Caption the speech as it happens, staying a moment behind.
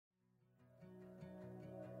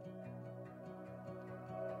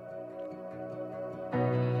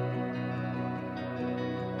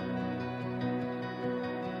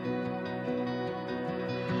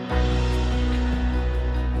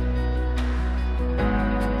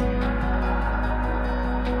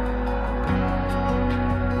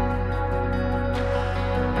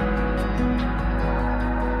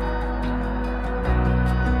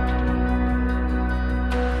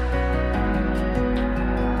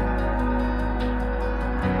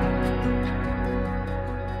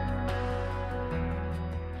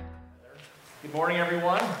morning,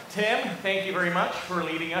 everyone. Tim, thank you very much for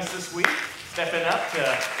leading us this week, stepping up to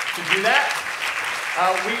do that.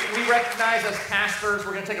 We recognize as pastors,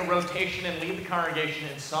 we're going to take a rotation and lead the congregation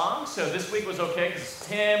in song. So this week was okay because it's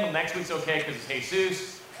Tim, and next week's okay because it's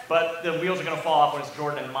Jesus. But the wheels are going to fall off when it's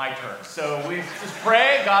Jordan and my turn. So we just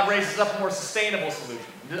pray God raises up a more sustainable solution.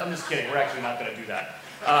 I'm just kidding. We're actually not going to do that.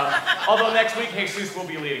 Although next week, Jesus will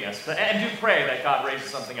be leading us. And do pray that God raises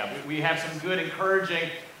something up. We have some good, encouraging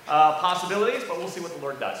possibilities, but we'll see what the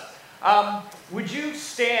Lord does. Would you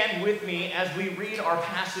stand with me as we read our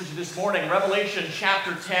passage this morning, Revelation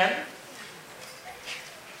chapter 10.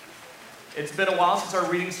 It's been a while since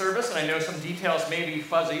our reading service, and I know some details may be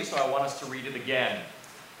fuzzy, so I want us to read it again.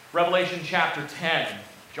 Revelation chapter 10,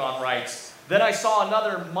 John writes, "Then I saw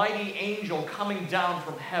another mighty angel coming down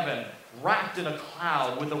from heaven, wrapped in a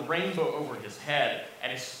cloud with a rainbow over his head,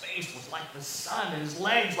 and his face was like the sun, and his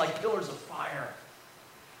legs like pillars of fire.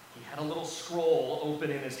 He had a little scroll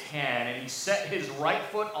open in his hand, and he set his right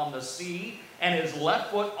foot on the sea and his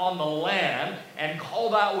left foot on the land, and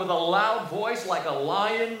called out with a loud voice like a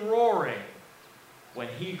lion roaring. When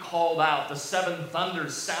he called out, the seven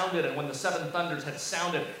thunders sounded, and when the seven thunders had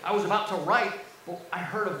sounded, I was about to write, but I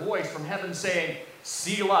heard a voice from heaven saying,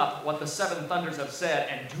 'Seal up what the seven thunders have said,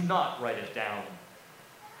 and do not write it down.'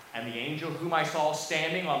 And the angel whom I saw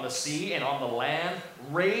standing on the sea and on the land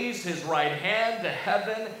raised his right hand to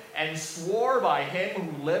heaven and swore by him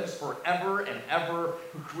who lives forever and ever,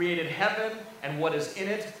 who created heaven and what is in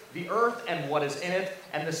it, the earth and what is in it,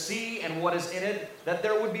 and the sea and what is in it, that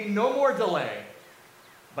there would be no more delay.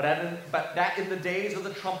 But that in the days of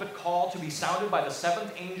the trumpet call to be sounded by the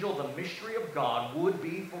seventh angel, the mystery of God would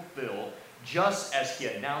be fulfilled, just as he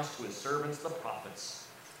announced to his servants the prophets.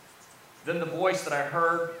 Then the voice that I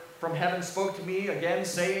heard from heaven spoke to me again,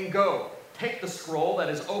 saying, 'Go, take the scroll that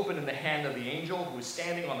is open in the hand of the angel who is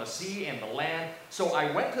standing on the sea and the land.' So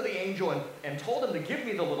I went to the angel and told him to give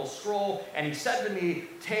me the little scroll, and he said to me,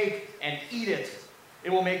 'Take and eat it.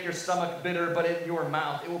 It will make your stomach bitter, but in your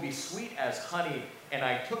mouth it will be sweet as honey.' And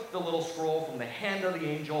I took the little scroll from the hand of the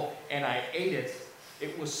angel, and I ate it.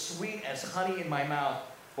 It was sweet as honey in my mouth,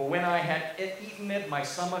 but when I had eaten it, my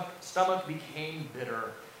stomach became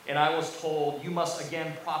bitter. And I was told, 'You must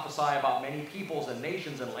again prophesy about many peoples and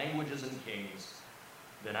nations and languages and kings.'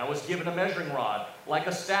 Then I was given a measuring rod, like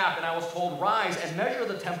a staff, and I was told, 'Rise and measure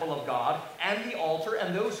the temple of God and the altar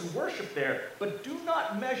and those who worship there. But do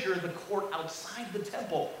not measure the court outside the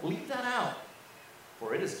temple. Leave that out.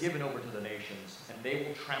 For it is given over to the nations, and they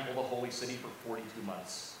will trample the holy city for 42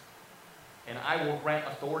 months. And I will grant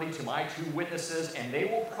authority to my two witnesses, and they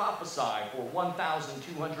will prophesy for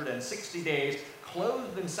 1,260 days,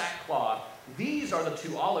 clothed in sackcloth. These are the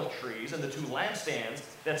two olive trees and the two lampstands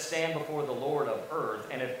that stand before the Lord of earth.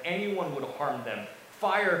 And if anyone would harm them,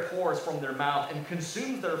 fire pours from their mouth and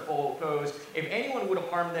consumes their foes. If anyone would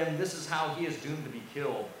harm them, this is how he is doomed to be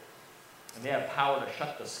killed. And they have power to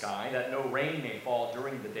shut the sky, that no rain may fall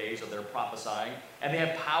during the days of their prophesying. And they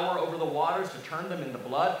have power over the waters to turn them into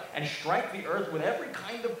blood, and strike the earth with every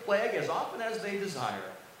kind of plague as often as they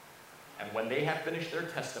desire. And when they have finished their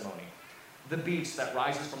testimony, the beast that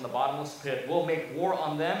rises from the bottomless pit will make war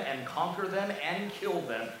on them and conquer them and kill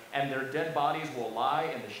them. And their dead bodies will lie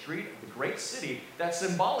in the street of the great city that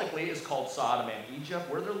symbolically is called Sodom and Egypt,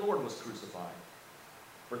 where their Lord was crucified.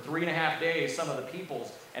 For 3.5 days, some of the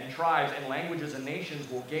peoples and tribes and languages and nations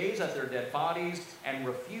will gaze at their dead bodies and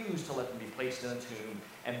refuse to let them be placed in a tomb.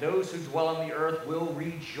 And those who dwell on the earth will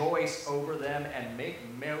rejoice over them and make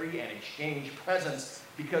merry and exchange presents,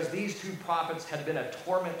 because these two prophets had been a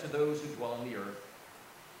torment to those who dwell on the earth.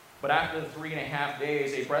 But after the 3.5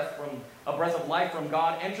 days, a breath of life from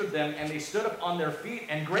God entered them, and they stood up on their feet,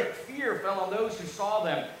 and great fear fell on those who saw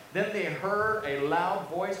them. Then they heard a loud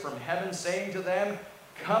voice from heaven saying to them,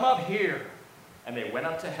 'Come up here.' And they went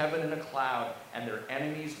up to heaven in a cloud, and their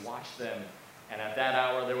enemies watched them. And at that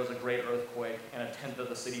hour there was a great earthquake, and a tenth of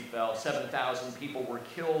the city fell. 7,000 people were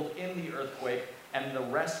killed in the earthquake, and the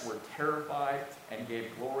rest were terrified and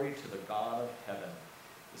gave glory to the God of heaven."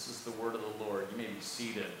 This is the word of the Lord. You may be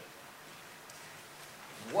seated.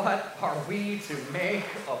 What are we to make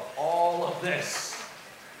of all of this?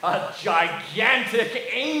 A gigantic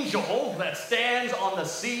angel that stands on the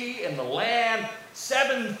sea and the land,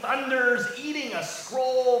 seven thunders, eating a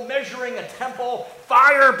scroll, measuring a temple,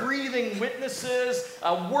 fire-breathing witnesses,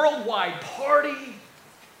 a worldwide party.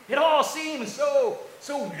 It all seems so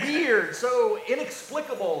weird, so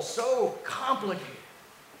inexplicable, so complicated.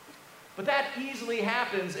 But that easily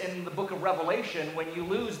happens in the book of Revelation when you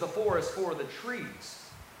lose the forest for the trees.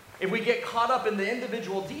 If we get caught up in the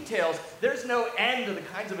individual details, there's no end to the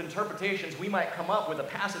kinds of interpretations we might come up with a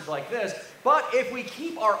passage like this. But if we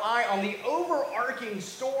keep our eye on the overarching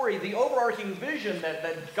story, the overarching vision that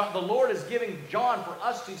God, the Lord is giving John for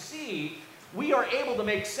us to see, we are able to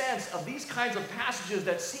make sense of these kinds of passages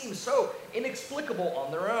that seem so inexplicable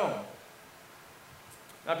on their own.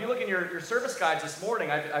 Now, if you look in your service guides this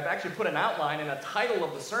morning, I've actually put an outline and a title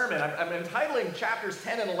of the sermon. I'm entitling chapters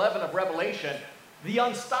 10 and 11 of Revelation, The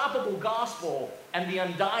Unstoppable Gospel and the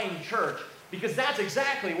Undying Church, because that's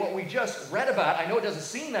exactly what we just read about. I know it doesn't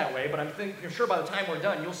seem that way, but I'm sure by the time we're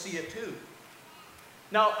done, you'll see it too.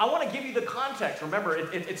 Now, I want to give you the context. Remember,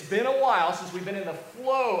 it's been a while since we've been in the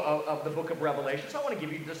flow of the book of Revelation, so I want to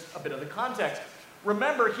give you just a bit of the context.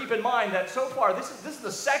 Remember, keep in mind that so far, this is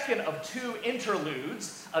the second of two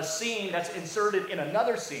interludes, a scene that's inserted in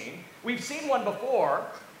another scene. We've seen one before.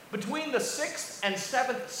 Between the sixth and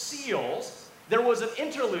seventh seals, there was an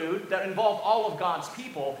interlude that involved all of God's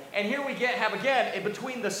people. And here we have again, in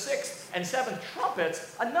between the sixth and seventh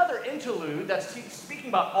trumpets, another interlude that's speaking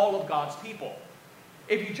about all of God's people.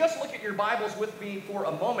 If you just look at your Bibles with me for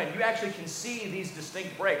a moment, you actually can see these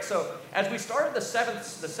distinct breaks. So as we started the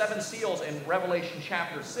seven seals in Revelation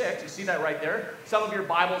chapter 6, you see that right there? Some of your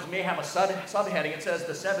Bibles may have a subheading. It says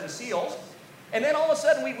the seven seals. And then all of a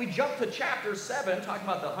sudden we jump to chapter 7, talking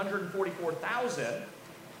about the 144,000.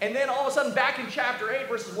 And then all of a sudden back in chapter 8,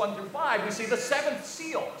 verses 1 through 5, we see the seventh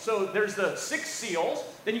seal. So there's the 6 seals,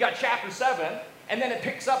 then you got chapter 7, and then it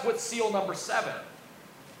picks up with seal number 7.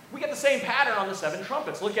 We get the same pattern on the 7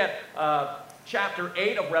 trumpets. Look at chapter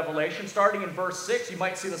 8 of Revelation. Starting in verse 6, you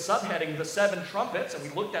might see the subheading, the 7 trumpets. And we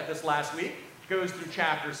looked at this last week. It goes through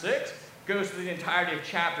chapter 6, goes through the entirety of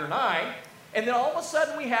chapter 9. And then all of a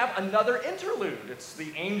sudden we have another interlude. It's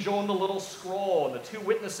the angel and the little scroll and the 2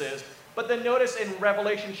 witnesses. But then notice in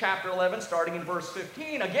Revelation chapter 11, starting in verse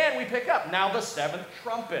 15, again we pick up now the 7th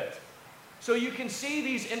trumpet. So you can see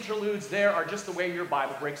these interludes there are just the way your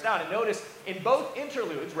Bible breaks down. And notice in both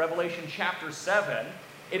interludes, Revelation chapter 7,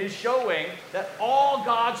 it is showing that all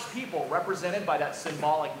God's people, represented by that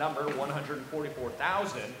symbolic number,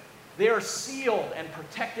 144,000, they are sealed and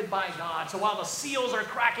protected by God. So while the seals are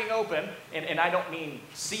cracking open, and I don't mean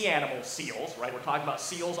sea animal seals, right? We're talking about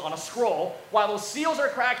seals on a scroll. While those seals are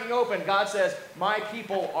cracking open, God says, my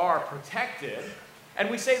people are protected. And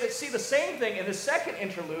we see the same thing in the second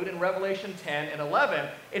interlude in Revelation 10 and 11.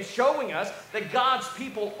 It's showing us that God's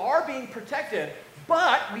people are being protected,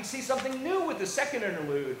 but we see something new with the second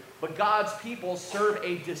interlude. But God's people serve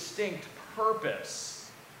a distinct purpose.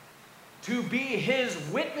 To be his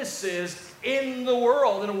witnesses in the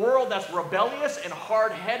world, in a world that's rebellious and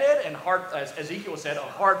hard-headed, and as Ezekiel said, a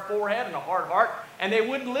hard forehead and a hard heart, and they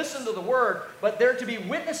wouldn't listen to the word, but they're to be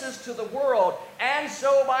witnesses to the world, and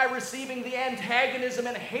so by receiving the antagonism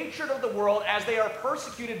and hatred of the world as they are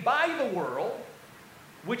persecuted by the world,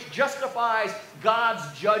 which justifies God's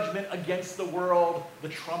judgment against the world, the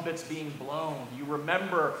trumpets being blown. You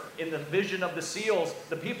remember in the vision of the seals,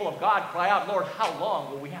 the people of God cry out, Lord, how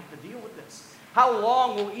long will we have to deal with this? How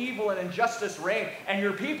long will evil and injustice reign and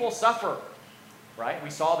your people suffer? Right?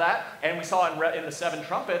 We saw that, and we saw in the 7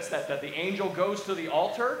 trumpets that the angel goes to the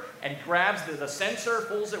altar and grabs the censer,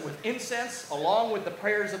 fills it with incense, along with the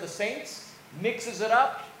prayers of the saints, mixes it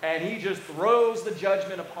up, and he just throws the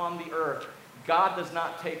judgment upon the earth. God does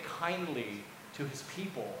not take kindly to his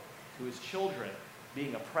people, to his children,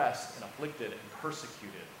 being oppressed and afflicted and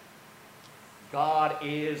persecuted. God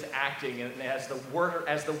is acting, and as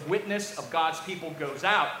the witness of God's people goes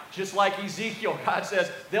out, just like Ezekiel, God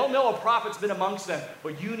says, they'll know a prophet's been amongst them,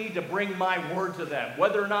 but you need to bring my word to them.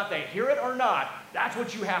 Whether or not they hear it or not, that's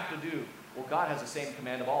what you have to do. Well, God has the same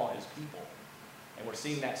command of all his people. And we're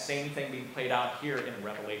seeing that same thing being played out here in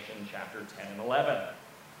Revelation chapter 10 and 11.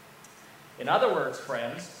 In other words,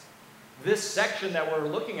 friends, this section that we're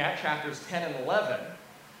looking at, chapters 10 and 11,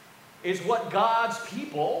 is what God's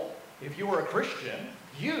people, if you are a Christian,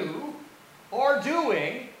 you are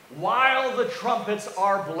doing while the trumpets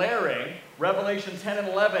are blaring. Revelation 10 and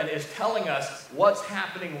 11 is telling us what's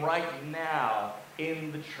happening right now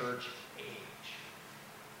in the church age.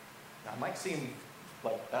 Now, it might seem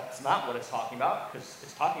like that's not what it's talking about, because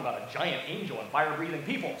it's talking about a giant angel and fire-breathing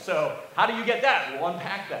people. So how do you get that? We'll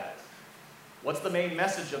unpack that. What's the main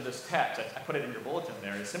message of this text? I put it in your bulletin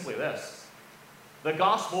there. It's simply this. The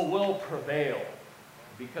gospel will prevail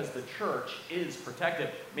because the church is protected.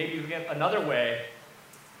 Maybe you get another way.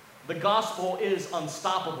 The gospel is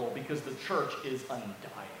unstoppable because the church is undying.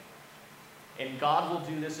 And God will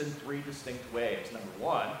do this in 3 distinct ways. Number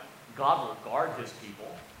 1, God will guard his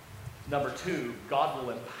people. Number 2, God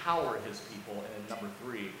will empower his people. And then number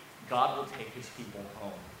 3, God will take his people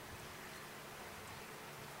home.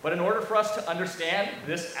 But in order for us to understand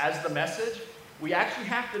this as the message, we actually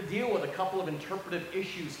have to deal with a couple of interpretive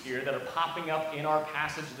issues here that are popping up in our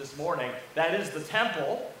passage this morning. That is the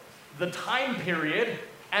temple, the time period,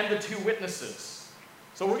 and the two witnesses.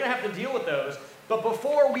 So we're going to have to deal with those. But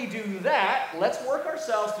before we do that, let's work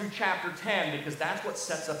ourselves through chapter 10, because that's what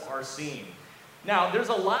sets up our scene. Now, there's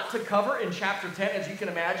a lot to cover in chapter 10, as you can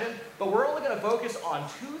imagine, but we're only going to focus on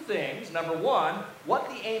two things. Number one, what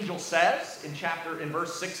the angel says in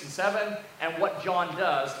verse 6 and 7, and what John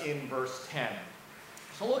does in verse 10.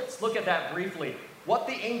 So let's look at that briefly. What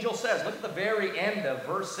the angel says. Look at the very end of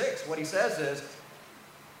verse 6. What he says is,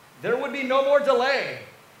 there would be no more delay,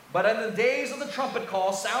 but in the days of the trumpet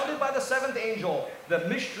call sounded by the seventh angel, the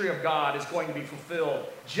mystery of God is going to be fulfilled,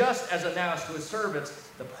 just as announced to his servants,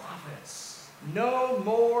 the prophets. No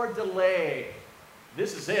more delay.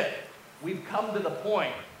 This is it. We've come to the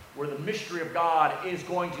point where the mystery of God is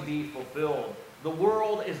going to be fulfilled. The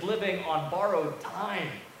world is living on borrowed time.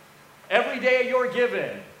 Every day you're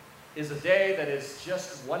given is a day that is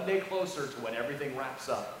just one day closer to when everything wraps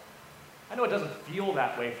up. I know it doesn't feel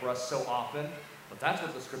that way for us so often, but that's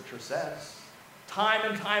what the scripture says. Time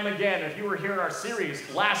and time again, if you were here in our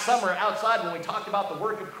series last summer outside when we talked about the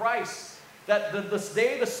work of Christ, that this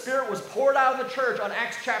day the Spirit was poured out in the church on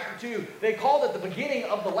Acts chapter 2, they called it the beginning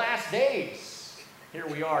of the last days. Here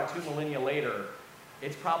we are 2 millennia later.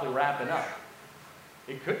 It's probably wrapping up.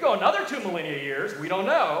 It could go another 2 millennia years, we don't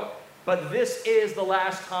know, but this is the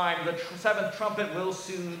last time. The seventh trumpet will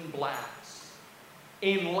soon blast.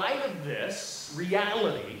 In light of this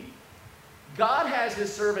reality, God has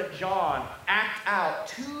his servant John act out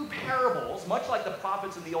two parables, much like the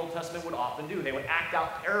prophets in the Old Testament would often do. They would act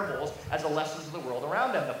out parables as a lesson to the world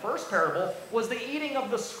around them. The first parable was the eating of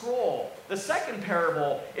the scroll. The second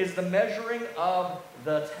parable is the measuring of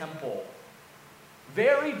the temple.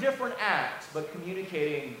 Very different acts, but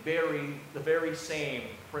communicating the very same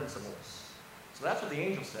principles. So that's what the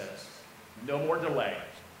angel says. No more delay.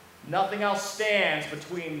 Nothing else stands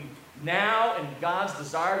between now and God's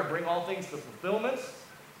desire to bring all things to fulfillment.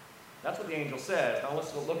 That's what the angel says. Now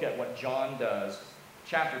let's look at what John does.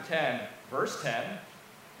 Chapter 10, verse 10.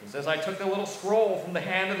 He says, I took the little scroll from the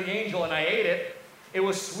hand of the angel and I ate it. It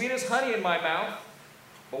was sweet as honey in my mouth.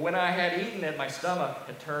 But when I had eaten it, my stomach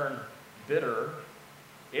had turned bitter.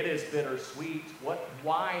 It is bittersweet.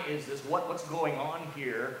 Why is this? What's going on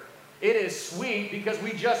here? It is sweet because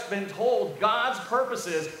we've just been told God's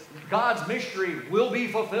purposes, God's mystery will be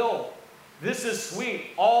fulfilled. This is sweet.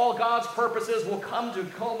 All God's purposes will come to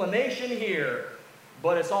culmination here.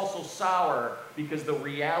 But it's also sour because the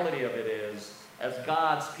reality of it is, as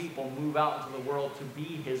God's people move out into the world to be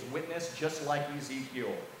his witness, just like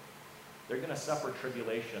Ezekiel, they're going to suffer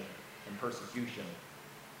tribulation and persecution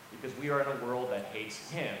because we are in a world that hates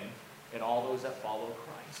him and all those that follow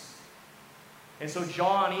Christ. And so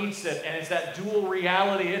John eats it, and it's that dual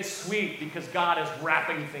reality. It's sweet because God is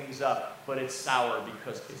wrapping things up, but it's sour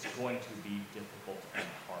because it's going to be difficult and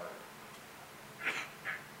hard.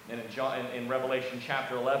 And in Revelation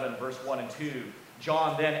chapter 11, verse 1 and 2,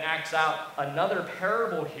 John then acts out another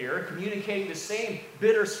parable here, communicating the same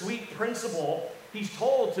bittersweet principle. He's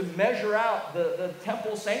told to measure out the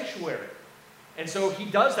temple sanctuary. And so he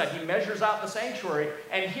does that. He measures out the sanctuary.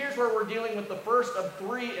 And here's where we're dealing with the first of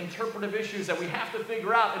three interpretive issues that we have to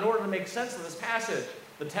figure out in order to make sense of this passage.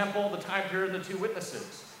 The temple, the time period, and the two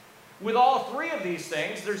witnesses. With all three of these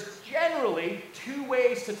things, there's generally two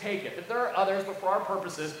ways to take it. If there are others, but for our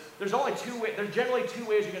purposes, there's generally two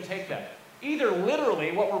ways you can take them. Either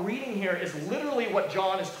literally, what we're reading here is literally what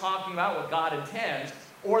John is talking about, what God intends,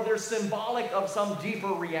 or they're symbolic of some deeper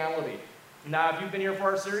reality. Now, if you've been here for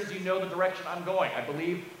our series, you know the direction I'm going. I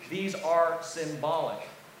believe these are symbolic.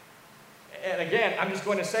 And again, I'm just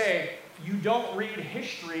going to say, you don't read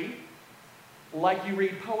history like you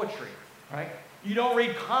read poetry, right? You don't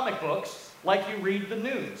read comic books like you read the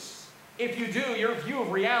news. If you do, your view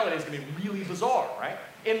of reality is going to be really bizarre, right?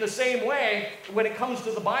 In the same way, when it comes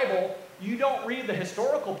to the Bible, you don't read the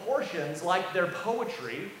historical portions like they're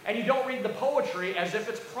poetry, and you don't read the poetry as if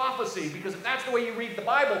it's prophecy, because if that's the way you read the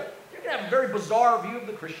Bible, you're going to have a very bizarre view of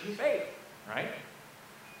the Christian faith, right?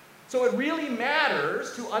 So it really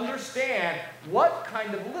matters to understand what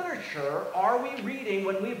kind of literature are we reading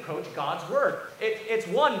when we approach God's Word. It's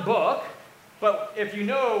one book, but if you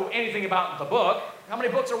know anything about the book, how many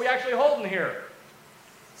books are we actually holding here?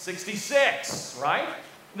 66, right?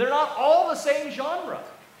 They're not all the same genre.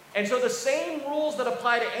 And so the same rules that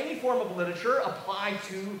apply to any form of literature apply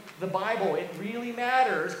to the Bible. It really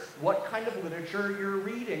matters what kind of literature you're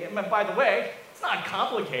reading. And by the way, it's not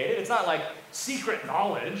complicated. It's not like secret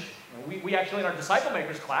knowledge. We actually, in our Disciple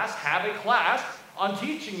Makers class, have a class on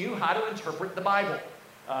teaching you how to interpret the Bible.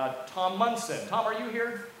 Tom Munson. Tom, are you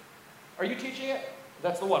here? Are you teaching it?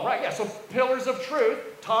 That's the one, right? Yeah, so Pillars of Truth.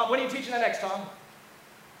 Tom, when are you teaching that next, Tom? October,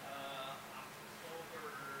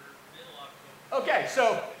 middle October. Okay,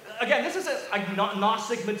 so again, this is a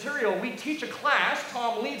Gnostic material. We teach a class,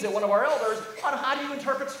 Tom leads it, one of our elders, on how do you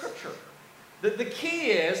interpret Scripture. The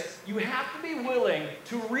key is you have to be willing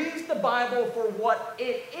to read the Bible for what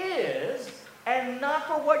it is and not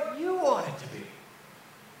for what you want it to be.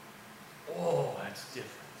 Oh, that's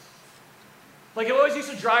different. Like, it always used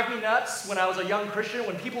to drive me nuts when I was a young Christian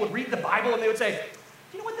when people would read the Bible and they would say,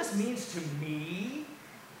 "Do you know what this means to me?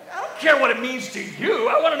 I don't care what it means to you.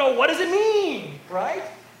 I want to know, what does it mean?" Right?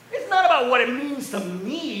 It's not about what it means to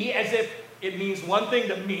me as if it means one thing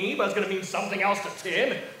to me, but it's going to mean something else to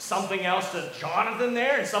Tim, and something else to Jonathan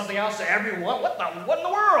there, and something else to everyone. What in the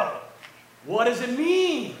world? What does it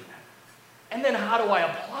mean? And then how do I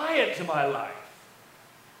apply it to my life?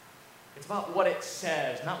 It's about what it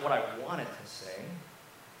says, not what I want it to say.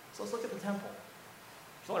 So let's look at the temple.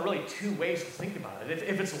 There's only really two ways to think about it.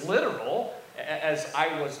 If it's literal, as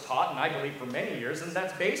I was taught, and I believe for many years, and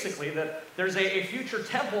that's basically that there's a future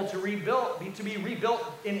temple to be rebuilt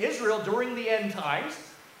in Israel during the end times.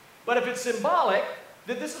 But if it's symbolic,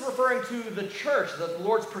 that this is referring to the church, that the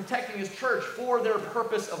Lord's protecting his church for their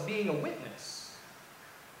purpose of being a witness.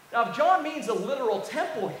 Now, if John means a literal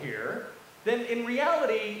temple here, then in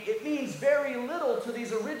reality, it means very little to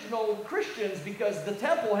these original Christians because the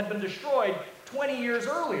temple had been destroyed 20 years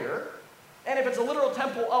earlier. And if it's a literal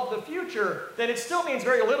temple of the future, then it still means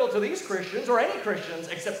very little to these Christians, or any Christians,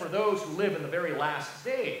 except for those who live in the very last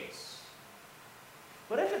days.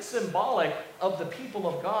 But if it's symbolic of the people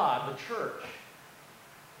of God, the church,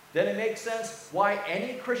 then it makes sense why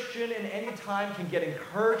any Christian in any time can get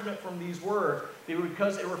encouragement from these words,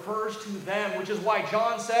 because it refers to them, which is why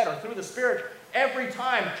John said, or through the Spirit, every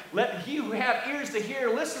time, let he who have ears to hear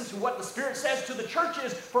listen to what the Spirit says to the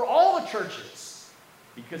churches, for all the churches,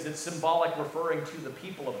 because it's symbolic, referring to the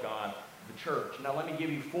people of God, the church. Now let me give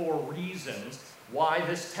you 4 reasons why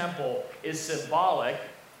this temple is symbolic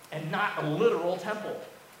and not a literal temple.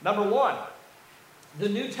 Number 1, the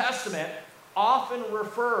New Testament often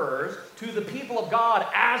refers to the people of God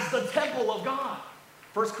as the temple of God.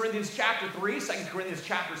 1 Corinthians chapter 3, 2 Corinthians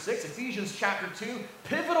chapter 6, Ephesians chapter 2,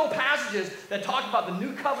 pivotal passages that talk about the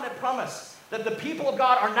new covenant promise, that the people of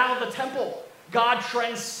God are now the temple. God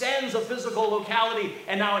transcends a physical locality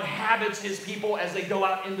and now inhabits his people as they go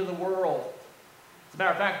out into the world. As a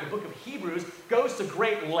matter of fact, the book of Hebrews goes to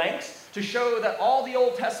great lengths to show that all the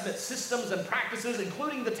Old Testament systems and practices,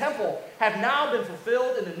 including the temple, have now been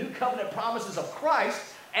fulfilled in the new covenant promises of Christ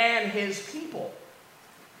and his people.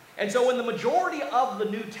 And so when the majority of the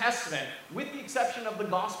New Testament, with the exception of the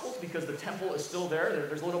Gospels, because the temple is still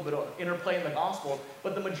there's a little bit of interplay in the Gospels,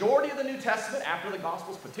 but the majority of the New Testament, after the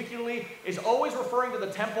Gospels particularly, is always referring to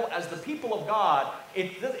the temple as the people of God.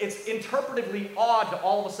 It's interpretively odd to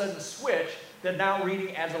all of a sudden switch that now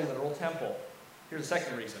reading as a literal temple. Here's a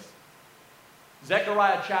second reason.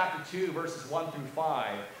 Zechariah chapter 2, verses 1 through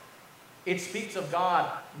 5. It speaks of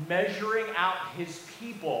God measuring out his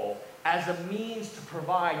people as a means to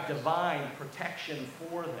provide divine protection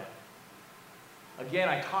for them. Again,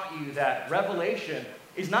 I taught you that Revelation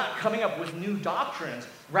is not coming up with new doctrines.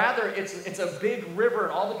 Rather, it's a big river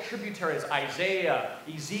and all the tributaries, Isaiah,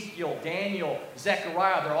 Ezekiel, Daniel,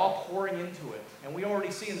 Zechariah, they're all pouring into it. And we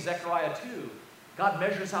already see in Zechariah 2, God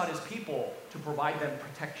measures out his people to provide them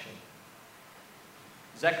protection.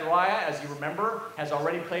 Zechariah, as you remember, has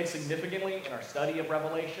already played significantly in our study of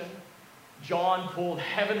Revelation. John pulled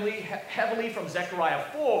heavily from Zechariah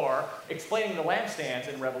 4, explaining the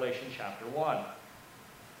lampstands in Revelation chapter 1.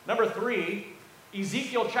 Number 3,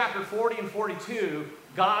 Ezekiel chapter 40 and 42,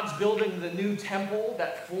 God's building the new temple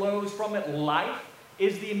that flows from it life,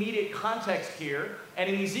 is the immediate context here. And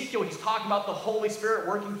in Ezekiel, he's talking about the Holy Spirit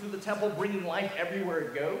working through the temple, bringing life everywhere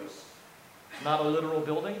it goes. Not a literal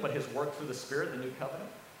building, but his work through the Spirit, the new covenant.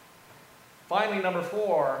 Finally, number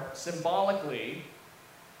 4, symbolically,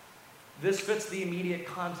 this fits the immediate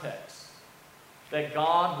context, that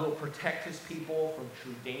God will protect his people from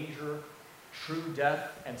true danger, true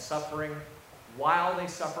death and suffering, while they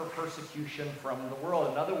suffer persecution from the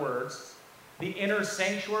world. In other words, the inner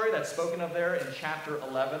sanctuary that's spoken of there in chapter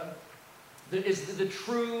 11 is the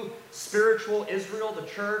true spiritual Israel, the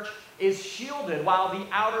church, is shielded, while the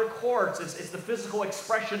outer courts, it's the physical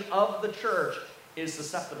expression of the church, is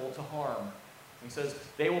susceptible to harm. He says,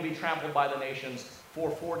 they will be trampled by the nations for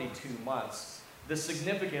 42 months. The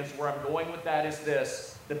significance, where I'm going with that, is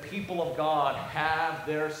this: the people of God have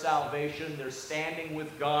their salvation, their standing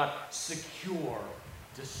with God secure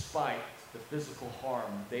despite the physical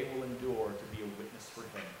harm they will endure to be a witness for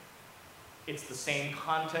him. It's the same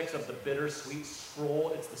context of the bittersweet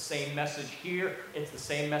scroll. It's the same message here. It's the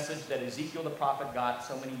same message that Ezekiel the prophet got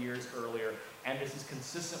so many years earlier. And this is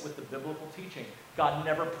consistent with the biblical teaching. God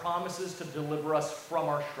never promises to deliver us from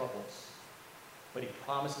our struggles, but he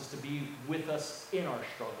promises to be with us in our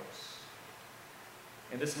struggles.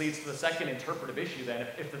 And this leads to the second interpretive issue then.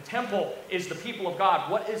 If the temple is the people of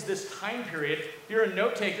God, what is this time period? If you're a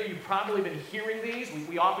note taker, you've probably been hearing these.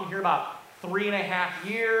 We often hear about 3.5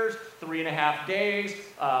 years, 3.5 days,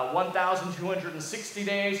 1,260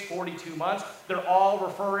 days, 42 months. They're all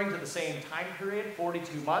referring to the same time period,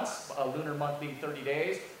 42 months. A lunar month being 30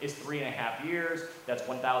 days is 3.5 years. That's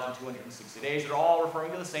 1,260 days. They're all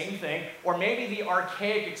referring to the same thing. Or maybe the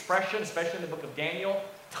archaic expression, especially in the book of Daniel,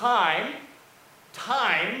 time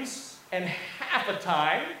times and half a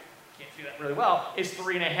time, can't do that really well, is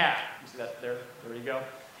 3.5. You see that there? There you go.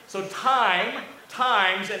 So time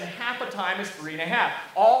times and half a time is 3.5.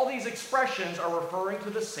 All these expressions are referring to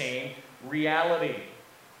the same reality.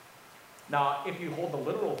 Now, if you hold the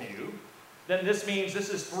literal view, then this means this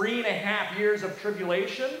is 3.5 years of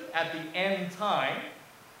tribulation at the end time.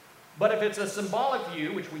 But if it's a symbolic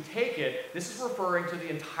view, which we take it, this is referring to the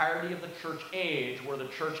entirety of the church age where the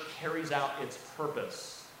church carries out its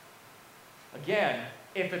purpose. Again,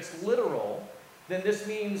 if it's literal, then this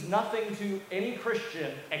means nothing to any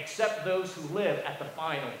Christian except those who live at the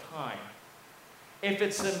final time. If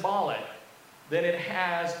it's symbolic, then it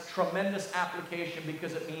has tremendous application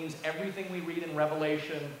because it means everything we read in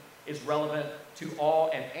Revelation is relevant to all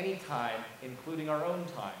and any time, including our own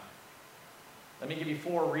time. Let me give you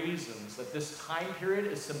 4 reasons that this time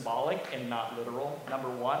period is symbolic and not literal. Number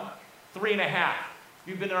 1, 3.5. If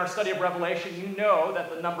you've been in our study of Revelation, you know that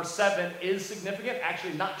the number 7 is significant.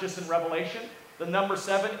 Actually, not just in Revelation. The number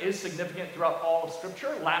 7 is significant throughout all of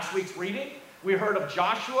Scripture. Last week's reading, we heard of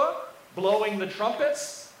Joshua blowing the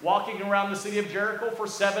trumpets, walking around the city of Jericho for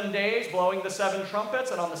 7 days, blowing the 7 trumpets,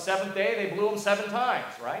 and on the 7th day, they blew them 7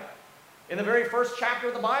 times, right? In the very first chapter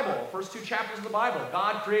of the Bible, first 2 chapters of the Bible,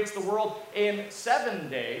 God creates the world in 7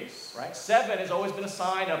 days, right? 7 has always been a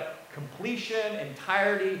sign of completion,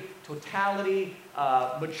 entirety, totality,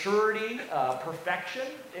 maturity, perfection.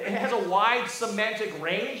 It has a wide semantic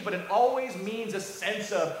range, but it always means a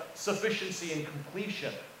sense of sufficiency and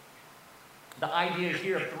completion. The idea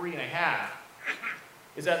here of 3.5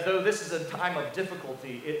 is that though this is a time of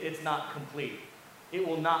difficulty, it's not complete. It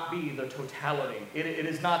will not be the totality. It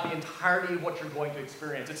is not the entirety of what you're going to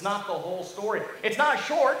experience. It's not the whole story. It's not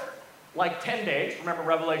short, like 10 days. Remember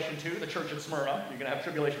Revelation 2, the church of Smyrna. You're going to have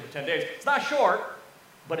tribulation for 10 days. It's not short,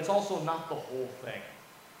 but it's also not the whole thing.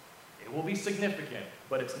 It will be significant,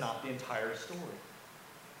 but it's not the entire story.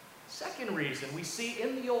 Second reason, we see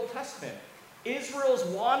in the Old Testament, Israel's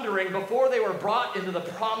wandering before they were brought into the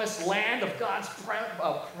promised land of God's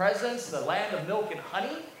presence, the land of milk and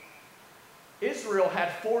honey. Israel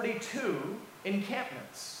had 42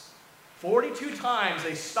 encampments. 42 times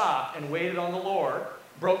they stopped and waited on the Lord,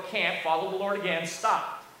 broke camp, followed the Lord again,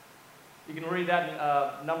 stopped. You can read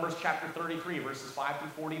that in Numbers chapter 33, verses 5 through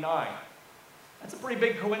 49. That's a pretty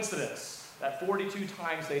big coincidence, that 42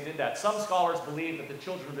 times they did that. Some scholars believe that the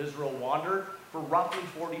children of Israel wandered for roughly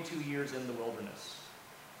 42 years in the wilderness.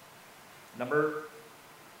 Number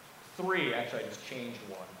 3, actually I just changed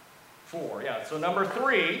 4, yeah. So number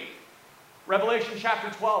 3, Revelation chapter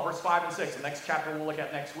 12, verse 5 and 6, the next chapter we'll look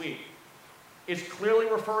at next week, is clearly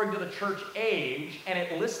referring to the church age, and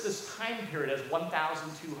it lists this time period as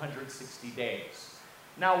 1,260 days.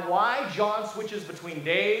 Now, why John switches between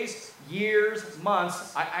days, years,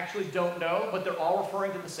 months, I actually don't know, but they're all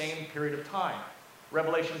referring to the same period of time.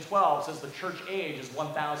 Revelation 12 says the church age is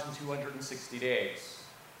 1,260 days.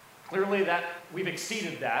 Clearly that we've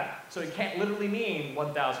exceeded that, so it can't literally mean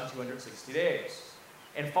 1,260 days.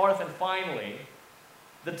 And fourth and finally,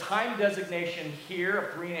 the time designation here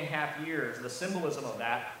of 3.5 years, the symbolism of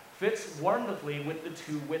that, fits wonderfully with the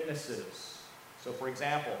 2 witnesses. So for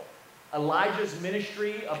example, Elijah's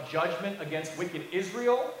ministry of judgment against wicked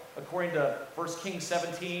Israel, according to 1 Kings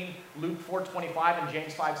 17, Luke 4:25, and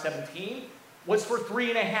James 5:17, was for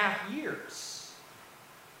 3.5 years,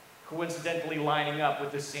 coincidentally lining up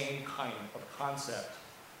with the same kind of concept.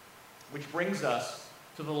 Which brings us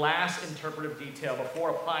to the last interpretive detail before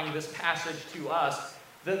applying this passage to us,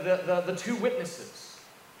 the 2 witnesses.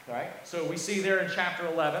 All right? So we see there in chapter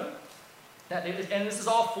 11, and this is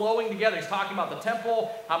all flowing together. He's talking about the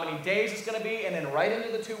temple, how many days it's going to be, and then right into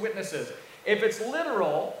the 2 witnesses. If it's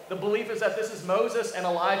literal, the belief is that this is Moses and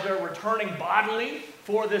Elijah returning bodily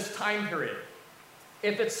for this time period.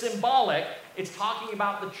 If it's symbolic, it's talking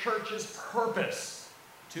about the church's purpose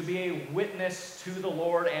to be a witness to the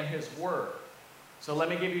Lord and his word. So let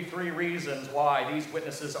me give you 3 reasons why these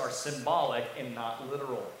witnesses are symbolic and not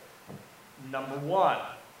literal. Number 1,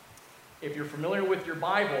 if you're familiar with your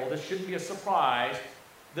Bible, this shouldn't be a surprise.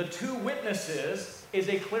 The 2 witnesses is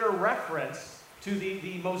a clear reference to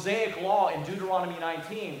the Mosaic law in Deuteronomy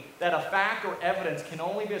 19, that a fact or evidence can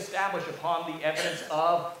only be established upon the evidence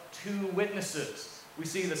of 2 witnesses. We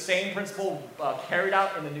see the same principle carried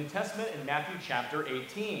out in the New Testament in Matthew chapter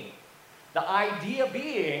 18. The idea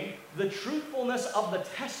being the truthfulness of the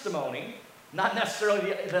testimony, not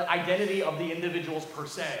necessarily the identity of the individuals per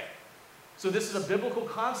se. So this is a biblical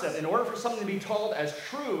concept. In order for something to be told as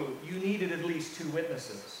true, you needed at least 2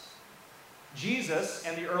 witnesses. Jesus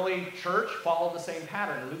and the early church followed the same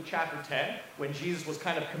pattern. In Luke chapter 10, when Jesus was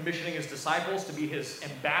kind of commissioning his disciples to be his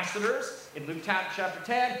ambassadors, in Luke chapter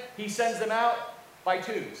 10, he sends them out by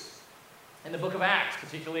 2s. In the book of Acts,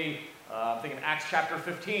 particularly, I'm thinking of Acts chapter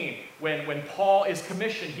 15, when Paul is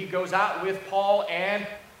commissioned, he goes out with Paul and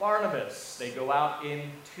Barnabas. They go out in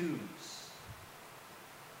 2s.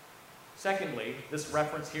 Secondly, this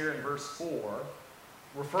reference here in verse 4,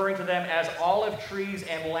 referring to them as olive trees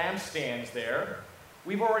and lampstands there,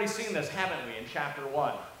 we've already seen this, haven't we, in chapter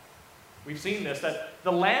 1. We've seen this, that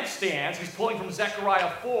the lampstands, he's pulling from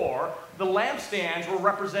Zechariah 4, the lampstands were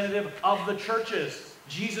representative of the churches.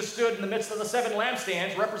 Jesus stood in the midst of the 7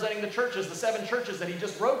 lampstands representing the churches, the 7 churches that he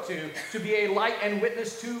just wrote to be a light and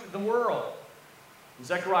witness to the world. In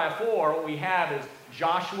Zechariah 4, what we have is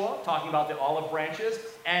Joshua talking about the olive branches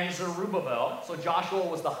and Zerubbabel. So Joshua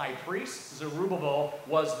was the high priest, Zerubbabel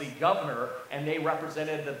was the governor, and they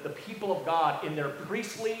represented the people of God in their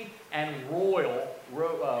priestly and royal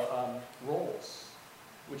roles,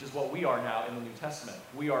 which is what we are now in the New Testament.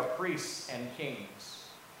 We are priests and kings.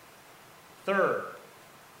 Third,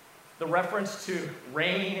 the reference to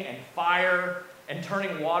rain and fire and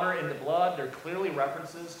turning water into blood, they're clearly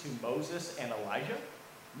references to Moses and Elijah.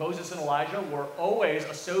 Moses and Elijah were always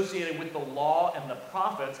associated with the law and the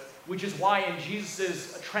prophets, which is why in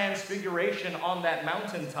Jesus' transfiguration on that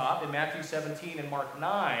mountaintop in Matthew 17 and Mark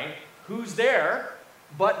 9, who's there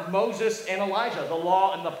but Moses and Elijah, the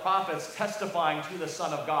law and the prophets testifying to the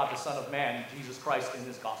Son of God, the Son of Man, Jesus Christ in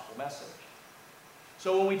his gospel message.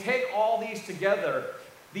 So when we take all these together,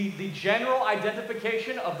 the general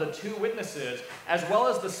identification of the 2 witnesses, as well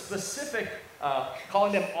as the specific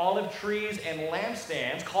calling them olive trees and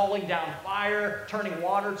lampstands, calling down fire, turning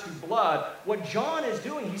water to blood, what John is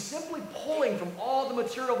doing, he's simply pulling from all the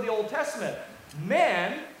material of the Old Testament.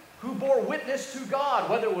 Men who bore witness to God,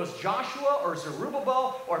 whether it was Joshua or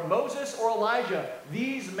Zerubbabel or Moses or Elijah,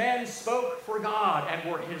 these men spoke for God and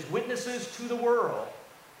were his witnesses to the world.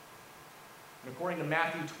 And according to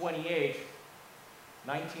Matthew 28,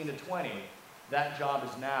 19 to 20, that job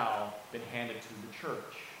has now been handed to the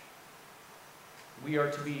church. We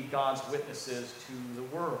are to be God's witnesses to the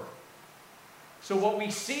world. So what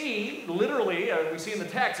we see, literally, we see in the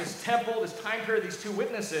text, this temple, this time period, these 2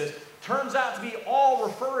 witnesses, turns out to be all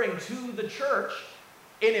referring to the church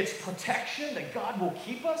in its protection, that God will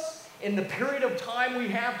keep us, in the period of time we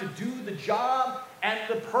have to do the job, and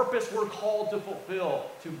the purpose we're called to fulfill,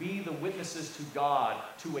 to be the witnesses to God,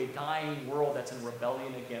 to a dying world that's in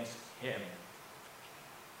rebellion against him.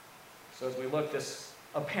 So as we look, this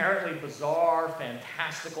apparently bizarre,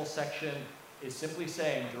 fantastical section is simply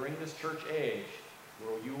saying during this church age,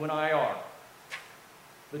 where you and I are,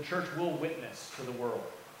 the church will witness to the world.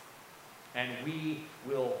 And we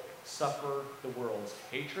will suffer the world's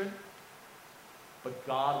hatred, but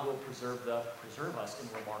God will preserve us in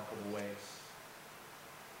remarkable ways.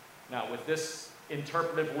 Now, with this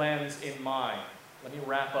interpretive lens in mind, let me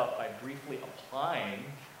wrap up by briefly applying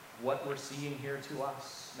what we're seeing here to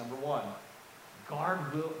us. Number 1,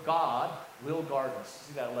 God will guard us.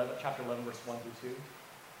 See that chapter 11, verse 1 through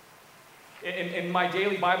 2? In my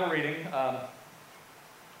daily Bible reading,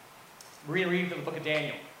 we're reading through the book of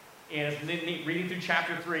Daniel. And it's neat, reading through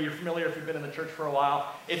chapter 3, you're familiar if you've been in the church for a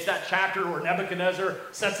while. It's that chapter where Nebuchadnezzar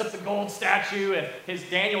sets up the gold statue, and his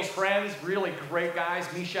Daniel's friends, really great guys,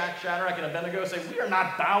 Meshach, Shadrach, and Abednego, say, we are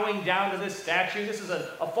not bowing down to this statue. This is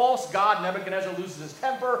a false god. Nebuchadnezzar loses his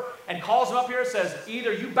temper and calls him up here and says,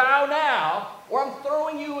 either you bow now, or I'm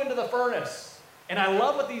throwing you into the furnace. And I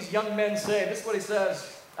love what these young men say. This is what he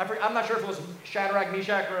says. I'm not sure if it was Shadrach,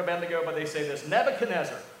 Meshach, or Abednego, but they say this.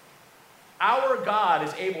 Nebuchadnezzar, our God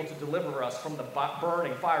is able to deliver us from the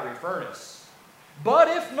burning fiery furnace. But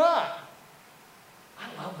if not,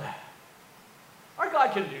 I love that. Our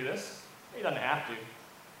God can do this. He doesn't have to.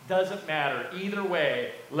 Doesn't matter. Either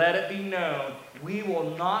way, let it be known, we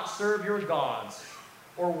will not serve your gods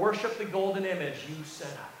or worship the golden image you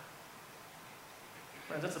set up.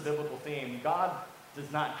 Friends, that's a biblical theme. God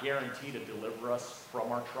does not guarantee to deliver us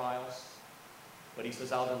from our trials, but he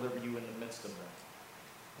says, I'll deliver you in the midst of them.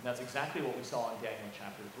 And that's exactly what we saw in Daniel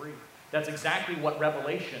chapter 3. That's exactly what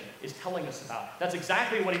Revelation is telling us about. That's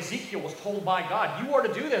exactly what Ezekiel was told by God. You are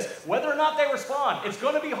to do this, whether or not they respond. It's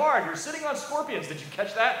going to be hard. You're sitting on scorpions. Did you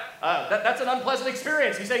catch that? That's an unpleasant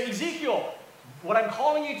experience. He's saying, Ezekiel, what I'm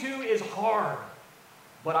calling you to is hard,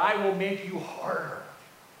 but I will make you harder.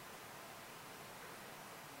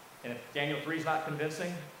 And if Daniel 3 is not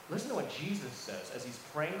convincing, listen to what Jesus says as he's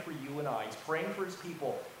praying for you and I. He's praying for his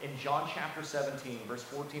people in John chapter 17, verse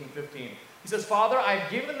 14 and 15. He says, Father, I've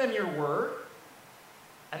given them your word,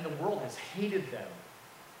 and the world has hated them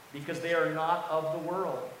because they are not of the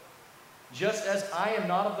world. Just as I am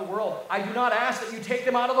not of the world, I do not ask that you take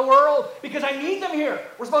them out of the world because I need them here.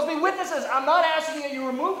 We're supposed to be witnesses. I'm not asking that you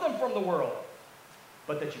remove them from the world,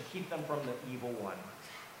 but that you keep them from the evil one.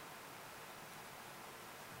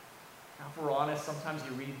 Now, if we're honest, sometimes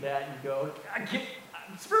you read that and you go,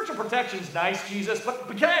 spiritual protection is nice, Jesus, but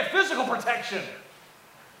can I have physical protection?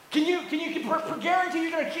 Can you guarantee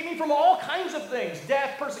you're going to keep me from all kinds of things?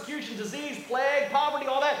 Death, persecution, disease, plague, poverty,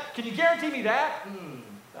 all that. Can you guarantee me that?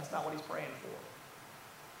 That's not what he's praying for.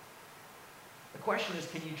 The question is,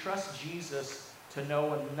 can you trust Jesus to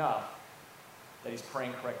know enough that he's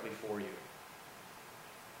praying correctly for you?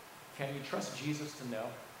 Can you trust Jesus to know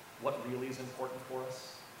what really is important for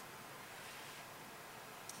us?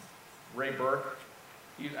 Ray Burke,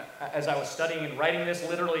 as I was studying and writing this,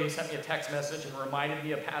 literally he sent me a text message and reminded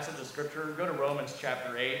me of a passage of Scripture. Go to Romans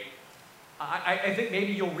chapter 8. I think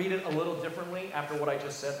maybe you'll read it a little differently after what I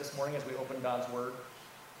just said this morning as we open God's Word.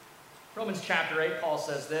 Romans chapter 8, Paul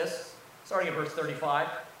says this, starting at verse 35,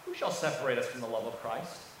 who shall separate us from the love of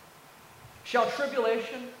Christ? Shall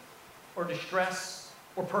tribulation or distress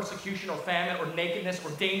or persecution or famine or nakedness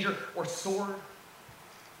or danger or sword?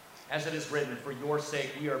 As it is written, for your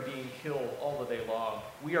sake we are being killed all the day long.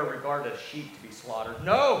 We are regarded as sheep to be slaughtered.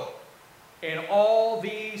 No! In all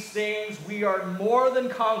these things we are more than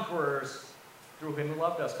conquerors through him who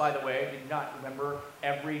loved us. By the way, did you not remember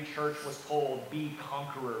every church was told, be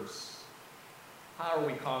conquerors. How are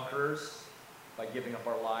we conquerors? By giving up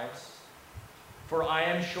our lives. For I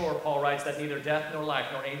am sure, Paul writes, that neither death nor life,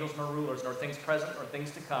 nor angels nor rulers, nor things present nor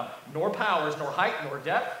things to come, nor powers, nor height, nor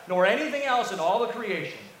depth, nor anything else in all the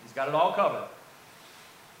creation, he's got it all covered.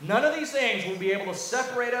 None of these things will be able to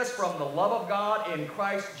separate us from the love of God in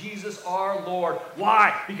Christ Jesus our Lord.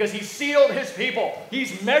 Why? Because he sealed his people.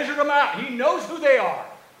 He's measured them out. He knows who they are.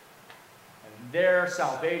 And their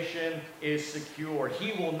salvation is secure.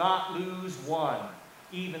 He will not lose one,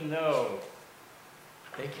 even though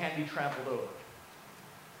they can be trampled over.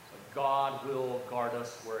 So God will guard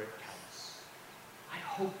us where it counts. I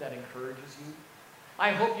hope that encourages you.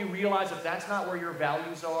 I hope you realize if that's not where your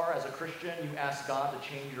values are as a Christian, you ask God to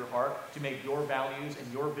change your heart, to make your values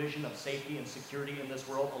and your vision of safety and security in this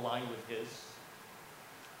world align with his.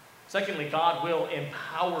 Secondly, God will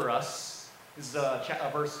empower us. This is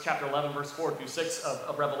chapter 11, verse 4 through 6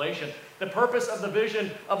 of Revelation. The purpose of the vision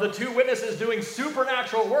of the two witnesses doing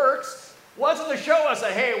supernatural works wasn't to show us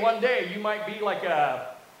that, hey, one day you might be like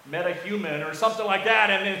a meta-human or something like that,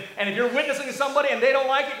 and if you're witnessing to somebody and they don't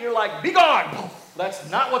like it, you're like, be gone!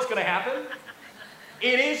 That's not what's going to happen.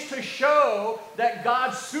 It is to show that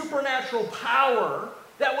God's supernatural power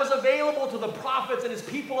that was available to the prophets and his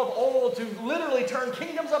people of old to literally turn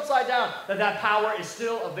kingdoms upside down, that power is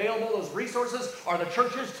still available. Those resources are the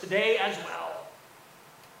churches today as well.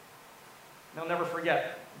 And I'll never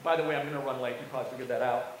forget, by the way, I'm going to run late. You probably figured that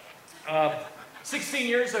out. 16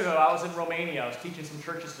 years ago, I was in Romania. I was teaching some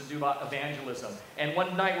churches to do evangelism. And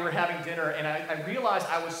one night we were having dinner, and I realized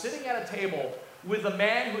I was sitting at a table with a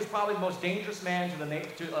man who was probably the most dangerous man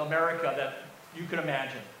to America that you could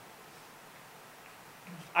imagine.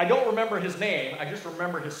 I don't remember his name. I just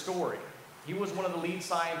remember his story. He was one of the lead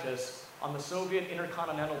scientists on the Soviet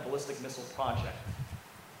Intercontinental Ballistic Missile Project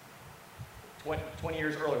 20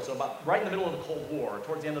 years earlier, so about right in the middle of the Cold War,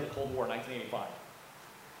 towards the end of the Cold War, 1985.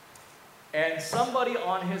 And somebody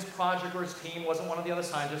on his project or his team, wasn't one of the other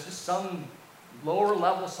scientists, just some lower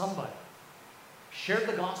level somebody, shared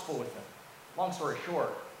the gospel with him. Long story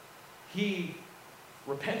short, he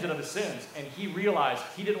repented of his sins, and he realized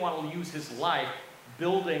he didn't want to use his life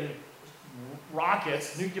building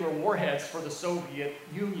rockets, nuclear warheads for the Soviet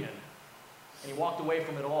Union. And he walked away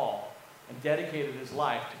from it all and dedicated his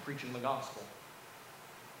life to preaching the gospel.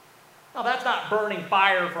 Now, that's not burning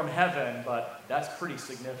fire from heaven, but that's pretty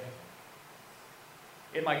significant.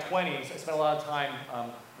 In my 20s, I spent a lot of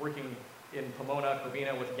time working in Pomona,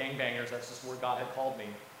 Covina with gangbangers. That's just where God had called me.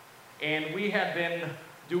 And we had been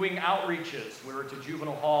doing outreaches. We were to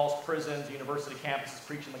juvenile halls, prisons, university campuses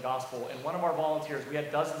preaching the gospel. And one of our volunteers, we had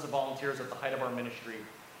dozens of volunteers at the height of our ministry.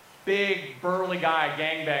 Big, burly guy,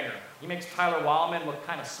 gangbanger. He makes Tyler Wildman look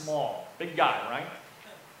kind of small. Big guy, right?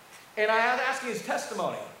 And I was asking his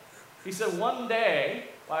testimony. He said one day,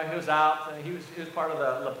 while he was out, he was part of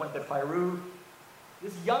the La Puente Piru,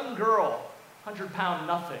 this young girl, 100-pound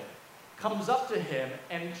nothing, comes up to him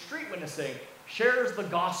and street witnessing, shares the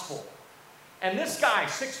gospel. And this guy,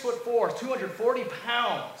 6'4", 240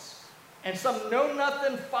 pounds, and some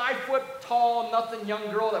know-nothing, 5-foot-tall, nothing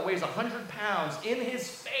young girl that weighs 100 pounds in his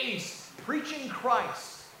face, preaching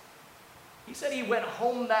Christ. He said he went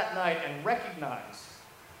home that night and recognized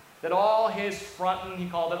that all his fronting, he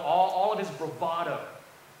called it, all of his bravado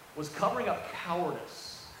was covering up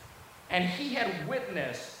cowardice. And he had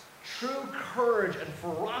witnessed true courage and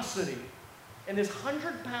ferocity in this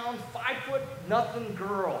 100-pound, 5-foot-nothing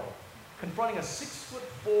girl confronting a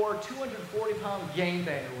 6'4", 240-pound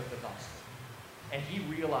gangbanger with the gospel. And he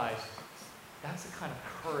realized that's the kind of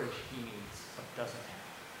courage he needs, but doesn't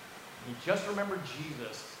have. He just remembered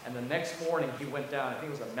Jesus, and the next morning he went down, I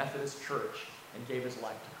think it was a Methodist church, and gave his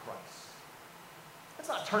life to Christ. That's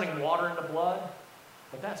not turning water into blood,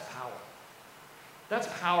 but that's power. That's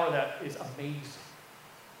power that is amazing.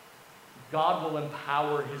 God will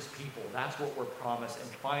empower his people. That's what we're promised. And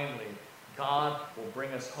finally, God will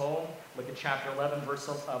bring us home. Look at chapter 11, verse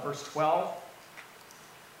 12.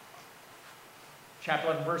 Chapter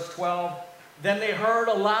 11, verse 12. Then they heard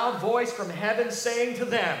a loud voice from heaven saying to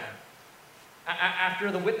them, after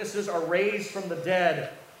the witnesses are raised from the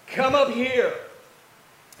dead, "Come up here."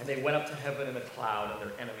 And they went up to heaven in a cloud, and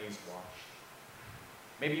their enemies watched.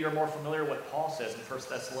 Maybe you're more familiar with what Paul says in 1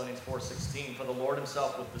 Thessalonians 4:16. For the Lord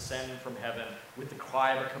himself will descend from heaven with the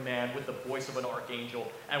cry of a command, with the voice of an archangel,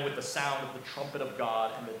 and with the sound of the trumpet of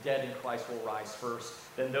God, and the dead in Christ will rise first.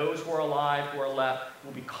 Then those who are alive, who are left,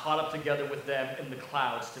 will be caught up together with them in the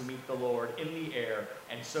clouds to meet the Lord in the air,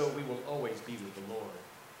 and so we will always be with the Lord.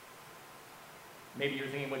 Maybe you're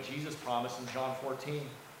thinking what Jesus promised in John 14.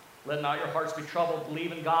 Let not your hearts be troubled.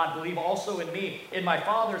 Believe in God. Believe also in me. In my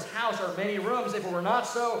Father's house are many rooms. If it were not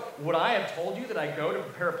so, would I have told you that I go to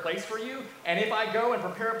prepare a place for you? And if I go and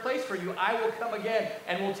prepare a place for you, I will come again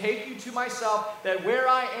and will take you to myself, that where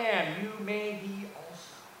I am, you may be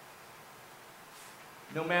also.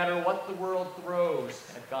 No matter what the world throws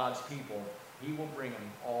at God's people, he will bring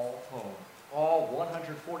them all home. All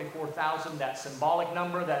 144,000, that symbolic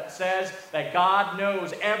number that says that God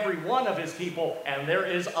knows every one of his people, and there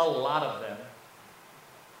is a lot of them.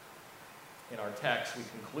 In our text, we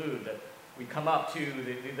conclude that we come up to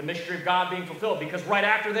the mystery of God being fulfilled, because right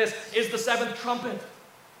after this is the seventh trumpet.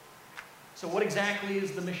 So what exactly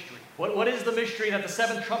is the mystery? What is the mystery that the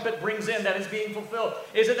seventh trumpet brings in that is being fulfilled?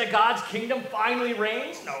 Is it that God's kingdom finally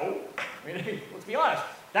reigns? No. I mean, let's be honest.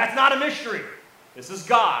 That's not a mystery. This is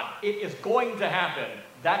God. It is going to happen.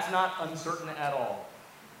 That's not uncertain at all.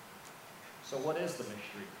 So what is the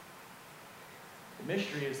mystery? The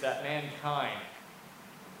mystery is that mankind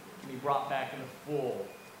can be brought back into full,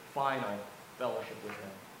 final fellowship with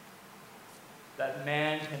him. That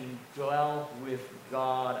man can dwell with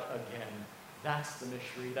God again. That's the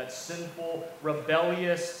mystery. That sinful,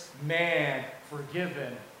 rebellious man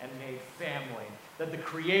forgiven and made family. That the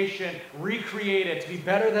creation recreated to be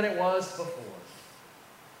better than it was before.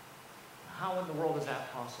 How in the world is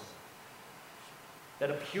that possible? That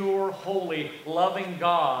a pure, holy, loving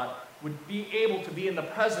God would be able to be in the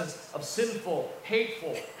presence of sinful,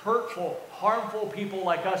 hateful, hurtful, harmful people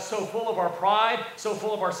like us, so full of our pride, so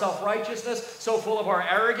full of our self-righteousness, so full of our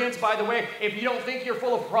arrogance. By the way, if you don't think you're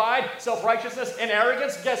full of pride, self-righteousness, and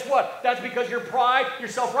arrogance, guess what? That's because your pride, your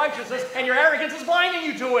self-righteousness, and your arrogance is blinding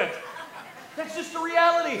you to it. That's just the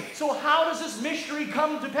reality. So how does this mystery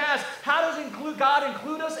come to pass? How does God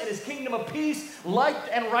include us in his kingdom of peace, light,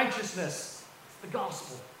 and righteousness? It's the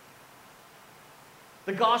gospel.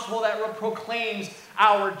 The gospel that proclaims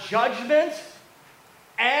our judgment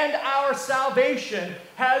and our salvation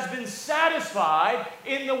has been satisfied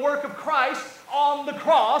in the work of Christ on the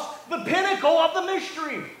cross, the pinnacle of the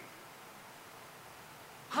mystery.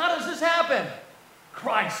 How does this happen?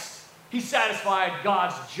 Christ. He satisfied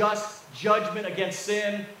God's just judgment against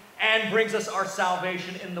sin and brings us our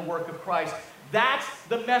salvation in the work of Christ. That's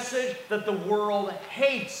the message that the world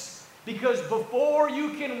hates. Because before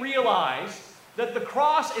you can realize that the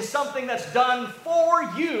cross is something that's done for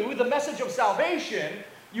you, the message of salvation,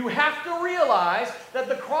 you have to realize that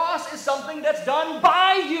the cross is something that's done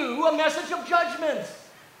by you, a message of judgment.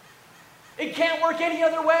 It can't work any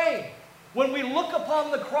other way. When we look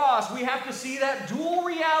upon the cross, we have to see that dual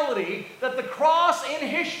reality that the cross in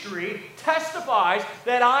history testifies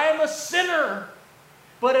that I am a sinner,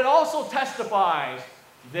 but it also testifies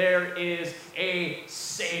there is a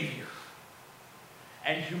Savior.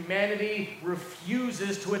 And humanity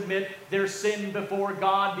refuses to admit their sin before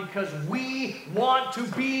God because we want to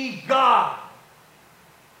be God.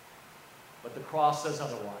 But the cross says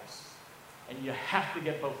otherwise. And you have to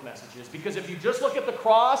get both messages. Because if you just look at the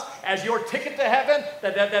cross as your ticket to heaven,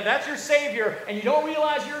 that's your Savior, and you don't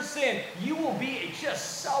realize your sin, you will be a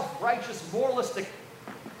just self-righteous, moralistic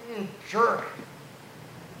jerk.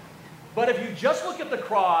 But if you just look at the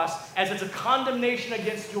cross as it's a condemnation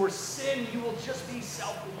against your sin, you will just be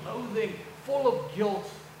self-loathing, full of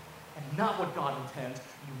guilt, and not what God intends.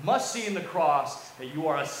 You must see in the cross that you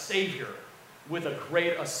are a Savior with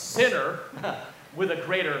a sinner with a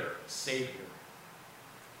greater Savior.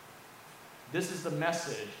 This is the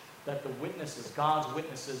message that the witnesses, God's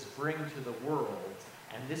witnesses, bring to the world,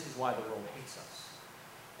 and this is why the world hates us.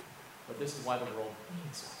 But this is why the world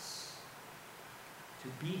needs us. To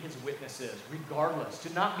be his witnesses, regardless.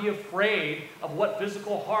 To not be afraid of what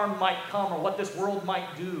physical harm might come or what this world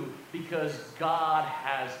might do, because God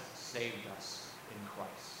has saved us in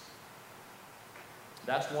Christ.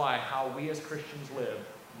 That's why how we as Christians live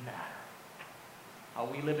matters. How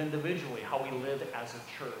we live individually, how we live as a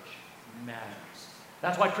church matters.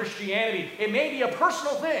 That's why Christianity, it may be a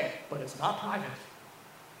personal thing, but it's not private.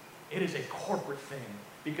 It is a corporate thing.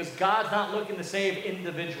 Because God's not looking to save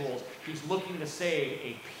individuals. He's looking to save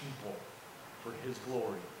a people for his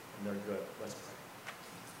glory and their good. Let's pray.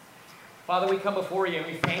 Father, we come before you and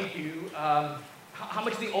we thank you how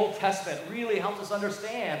much the Old Testament really helps us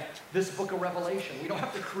understand this book of Revelation. We don't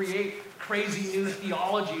have to create crazy new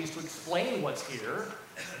theologies to explain what's here.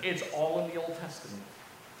 It's all in the Old Testament.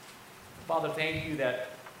 Father, thank you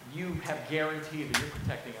that you have guaranteed that you're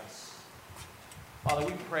protecting us. Father,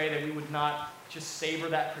 we pray that we would not just savor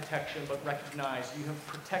that protection, but recognize you have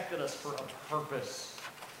protected us for a purpose,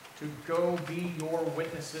 to go be your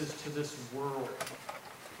witnesses to this world.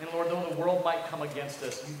 And Lord, though the world might come against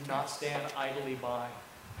us, you do not stand idly by,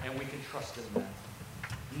 and we can trust in that.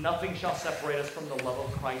 Nothing shall separate us from the love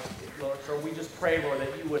of Christ, Lord. So we just pray, Lord,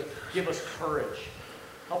 that you would give us courage.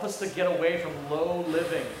 Help us to get away from low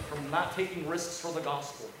living, from not taking risks for the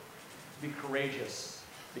gospel. Be courageous,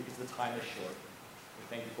 because the time is short. We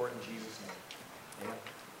thank you for it in Jesus' name. Amen.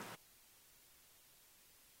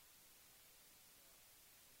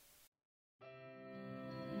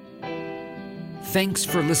 Thanks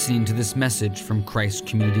for listening to this message from Christ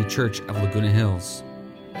Community Church of Laguna Hills.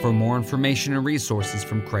 For more information and resources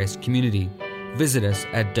from Christ Community, visit us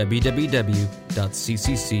at www.ccclh.org.